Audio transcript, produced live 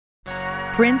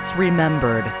Prince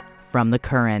Remembered from The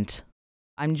Current.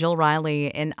 I'm Jill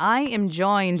Riley, and I am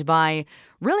joined by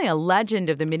really a legend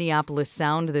of the Minneapolis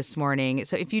sound this morning.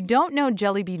 So if you don't know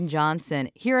Jelly Bean Johnson,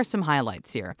 here are some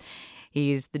highlights here.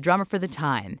 He's the drummer for The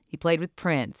Time. He played with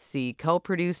Prince. He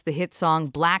co-produced the hit song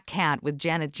Black Cat with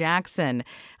Janet Jackson.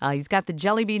 He's got the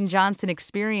Jelly Bean Johnson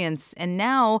experience, and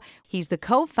now he's the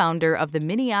co-founder of the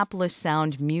Minneapolis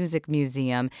Sound Music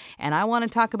Museum. And I want to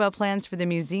talk about plans for the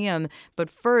museum, but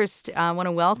first, I want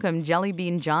to welcome Jelly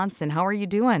Bean Johnson. How are you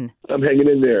doing? I'm hanging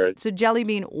in there. So, Jelly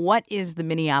Bean, what is the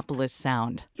Minneapolis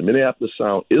Sound? The Minneapolis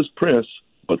Sound is Prince,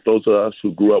 but those of us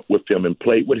who grew up with him and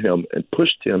played with him and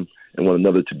pushed him and one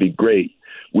another to be great,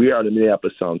 we are the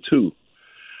Minneapolis Sound too.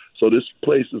 So this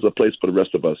place is a place for the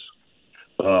rest of us.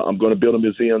 I'm going to build a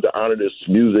museum to honor this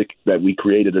music that we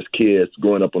created as kids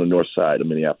growing up on the north side of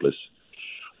Minneapolis.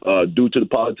 Due to the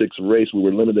politics of race, we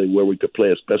were limited where we could play,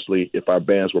 especially if our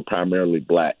bands were primarily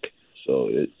black. So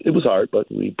it was hard, but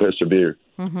we persevered.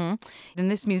 Mm-hmm. In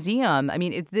this museum, I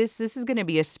mean, this is going to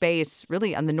be a space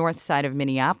really on the north side of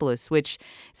Minneapolis, which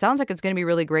sounds like it's going to be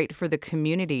really great for the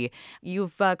community.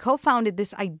 You've co-founded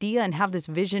this idea and have this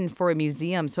vision for a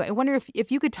museum. So I wonder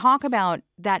if you could talk about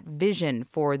that vision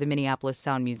for the Minneapolis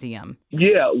Sound Museum.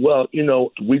 Yeah, well,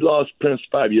 we lost Prince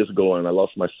 5 years ago, and I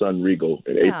lost my son Regal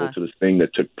in April to this thing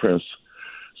that took Prince.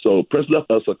 So Prince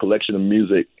left us a collection of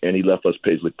music, and he left us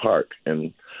Paisley Park.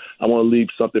 And I want to leave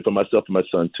something for myself and my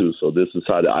son, too. So this is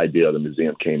how the idea of the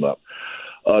museum came up.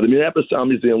 The Minneapolis Sound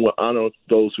Museum will honor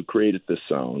those who created this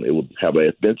sound. It will have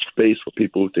an event space for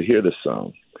people to hear this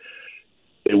sound.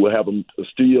 It will have a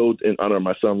studio in honor of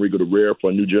my son, Regal the Rare,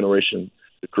 for a new generation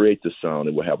to create this sound.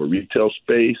 It will have a retail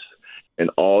space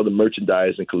and all the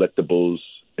merchandise and collectibles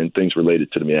and things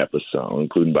related to the Minneapolis Sound,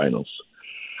 including vinyls.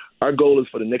 Our goal is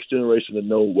for the next generation to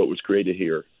know what was created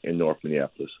here in North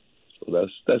Minneapolis. So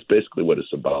that's basically what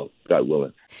it's about, God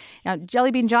willing. Now,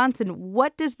 Jelly Bean Johnson,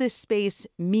 what does this space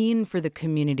mean for the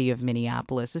community of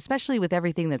Minneapolis, especially with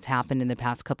everything that's happened in the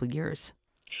past couple of years?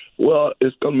 Well,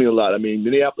 it's going to mean a lot. I mean,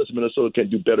 Minneapolis, Minnesota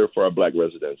can do better for our black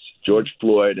residents. George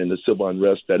Floyd and the civil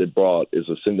unrest that it brought is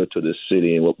a signal to this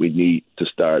city and what we need to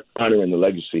start honoring the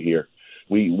legacy here.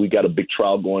 We got a big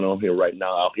trial going on here right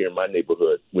now out here in my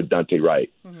neighborhood with Daunte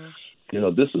Wright.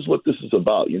 Mm-hmm. This is what this is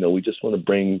about. We just want to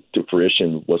bring to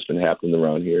fruition what's been happening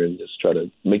around here and just try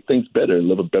to make things better and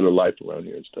live a better life around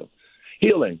here and stuff.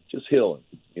 Healing, just healing.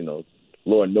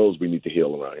 Lord knows we need to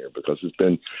heal around here because it's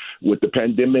been with the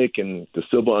pandemic and the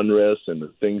civil unrest and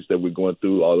the things that we're going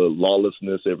through, all the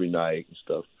lawlessness every night and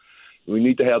stuff. We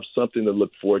need to have something to look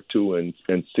forward to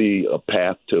and see a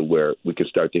path to where we can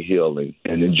start to heal and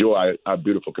enjoy our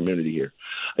beautiful community here.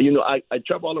 I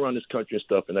travel all around this country and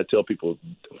stuff, and I tell people,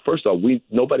 first off,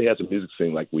 nobody has a music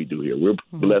scene like we do here. We're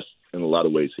blessed in a lot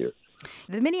of ways here.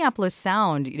 The Minneapolis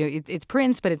Sound, it's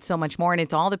Prince, but it's so much more, and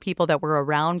it's all the people that were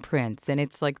around Prince, and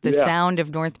it's like the sound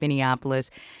of North Minneapolis,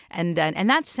 and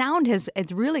that sound has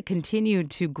really continued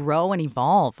to grow and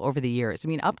evolve over the years. I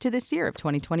mean, up to this year of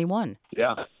 2021.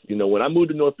 Yeah, when I moved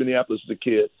to North Minneapolis as a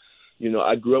kid,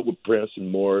 I grew up with Prince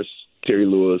and Morris, Terry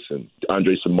Lewis, and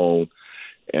Andre Simone,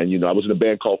 and I was in a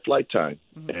band called Flight Time,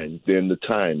 and then The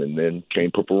Time, and then came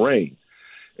Purple Rain,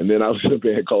 and then I was in a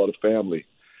band called The Family.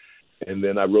 And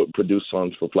then I wrote and produced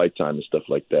songs for Flight Time and stuff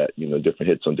like that, different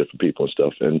hits on different people and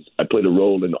stuff. And I played a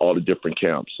role in all the different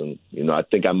camps. And, I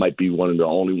think I might be one of the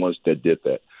only ones that did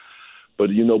that.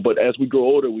 But, but as we grow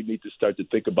older, we need to start to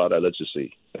think about our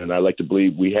legacy. And I like to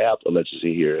believe we have a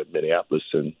legacy here in Minneapolis.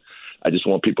 And I just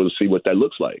want people to see what that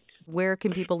looks like. Where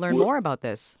can people learn more about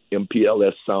this?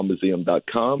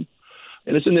 MPLSsoundmuseum.com.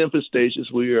 And it's in the infant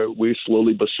stages. We're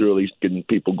slowly but surely getting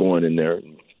people going in there.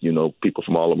 People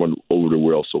from all over the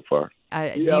world so far.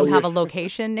 Do you have a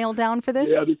location nailed down for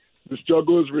this? Yeah, the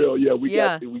struggle is real. Yeah, we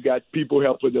got people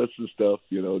helping us and stuff.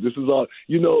 This is all.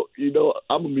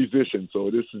 I'm a musician, so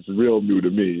this is real new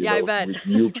to me. I bet.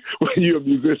 When you're a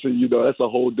musician, that's a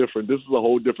whole different. This is a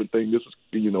whole different thing. This is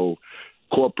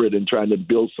corporate and trying to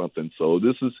build something. So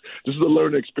this is a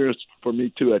learning experience for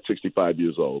me too at 65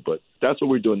 years old. But that's what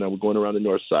we're doing now. We're going around the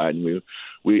north side, and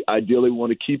we ideally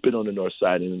want to keep it on the north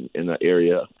side in the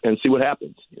area and see what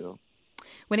happens.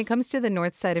 When it comes to the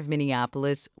north side of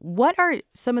Minneapolis, what are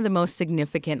some of the most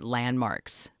significant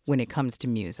landmarks when it comes to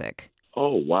music?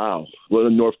 Oh, wow. Well, the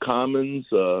North Commons,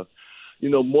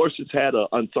 Morris has had a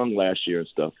Unsung last year and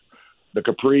stuff. The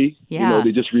Capri,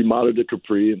 they just remodeled the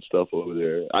Capri and stuff over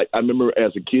there. I remember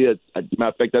as a kid, matter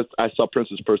of fact, I saw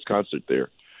Prince's first concert there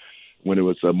when it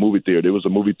was a movie theater. There was a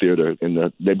movie theater in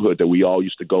the neighborhood that we all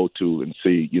used to go to and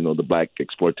see, the black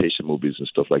exploitation movies and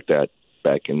stuff like that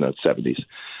back in the 70s.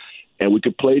 and we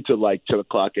could play till like 10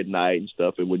 o'clock at night and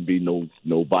stuff. It wouldn't be no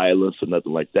violence or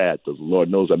nothing like that. Because Lord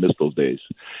knows I miss those days.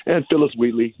 And Phyllis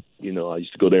Wheatley, I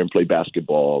used to go there and play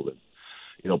basketball. And,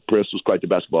 Prince was quite the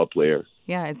basketball player.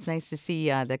 Yeah, it's nice to see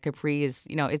that Capri is,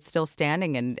 it's still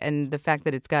standing, and the fact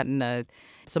that it's gotten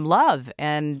some love.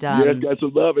 And yeah, it's got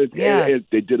some love. And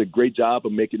they did a great job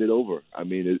of making it over. I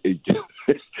mean, it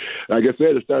like I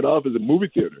said, it started off as a movie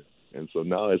theater. And so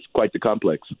now it's quite the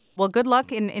complex. Well, good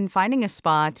luck in finding a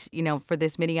spot, for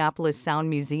this Minneapolis Sound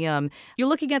Museum. You're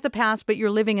looking at the past, but you're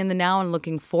living in the now and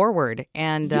looking forward.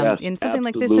 And yes, in something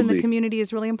absolutely. like this in the community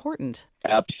is really important.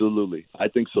 Absolutely. I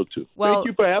think so, too. Well, thank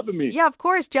you for having me. Yeah, of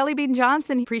course. Jelly Bean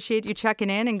Johnson, appreciate you checking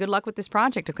in, and good luck with this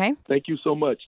project, okay? Thank you so much.